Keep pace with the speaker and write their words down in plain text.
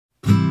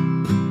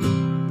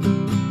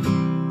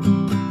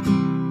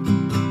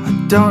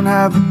don't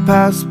have a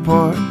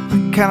passport,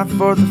 I can't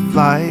afford the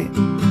flight.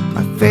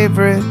 My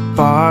favorite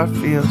bar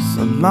feels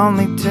so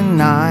lonely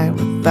tonight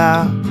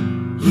without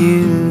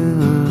you.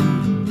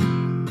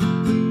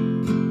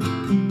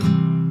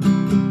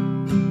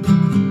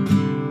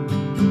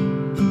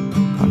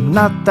 I'm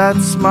not that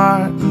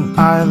smart and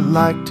I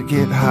like to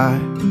get high.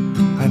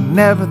 I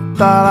never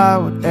thought I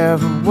would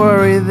ever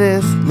worry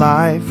this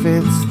life,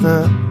 it's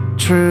the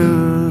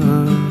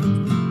truth.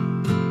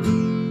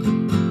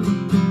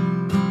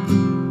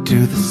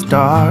 Do the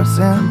stars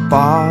in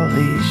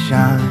Bali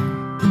shine?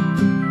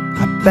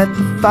 I bet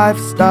the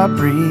 5-star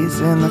breeze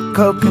in the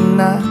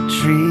coconut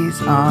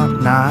trees are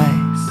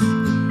nice.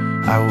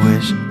 I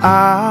wish I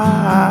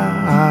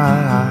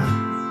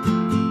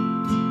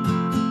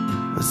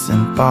was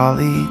in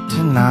Bali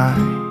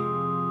tonight.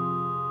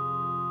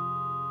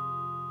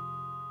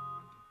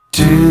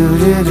 Do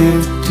do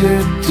do do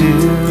do,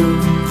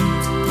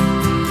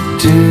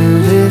 do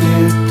do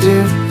do do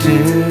do,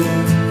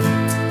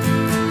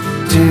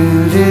 do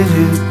do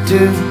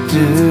do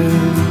do.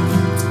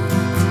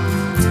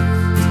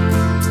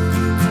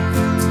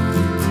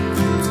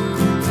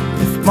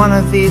 If one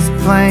of these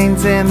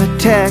planes in the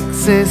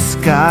Texas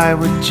sky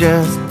would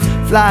just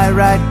fly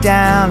right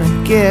down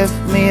and give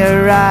me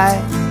a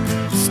ride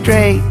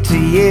straight to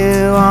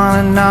you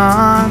on a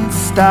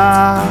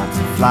non-stop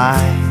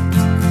flight.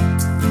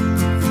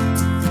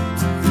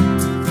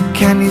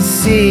 Can you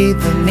see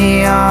the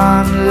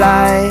neon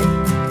light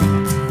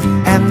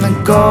and the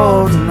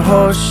golden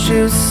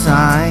horseshoe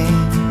sign?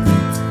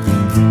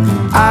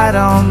 I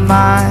don't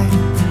mind,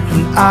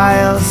 an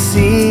aisle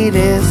seat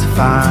is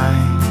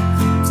fine.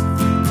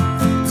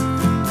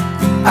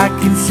 I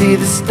can see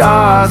the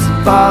stars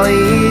of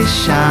Bali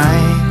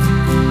shine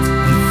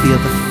and feel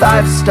the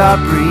 5-star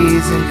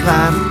breeze and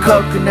climb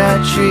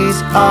coconut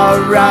trees,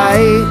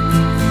 alright.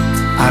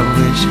 I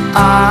wish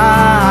I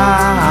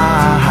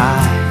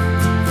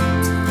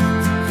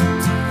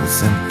was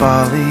in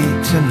Bali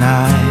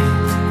tonight.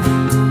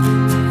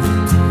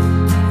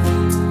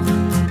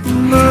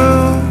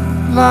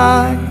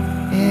 Moonlight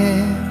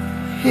in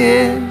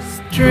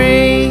his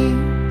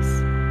dreams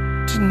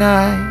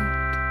tonight,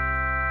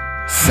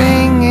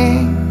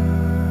 singing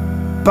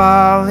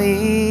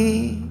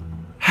Bali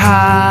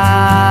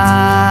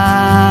high.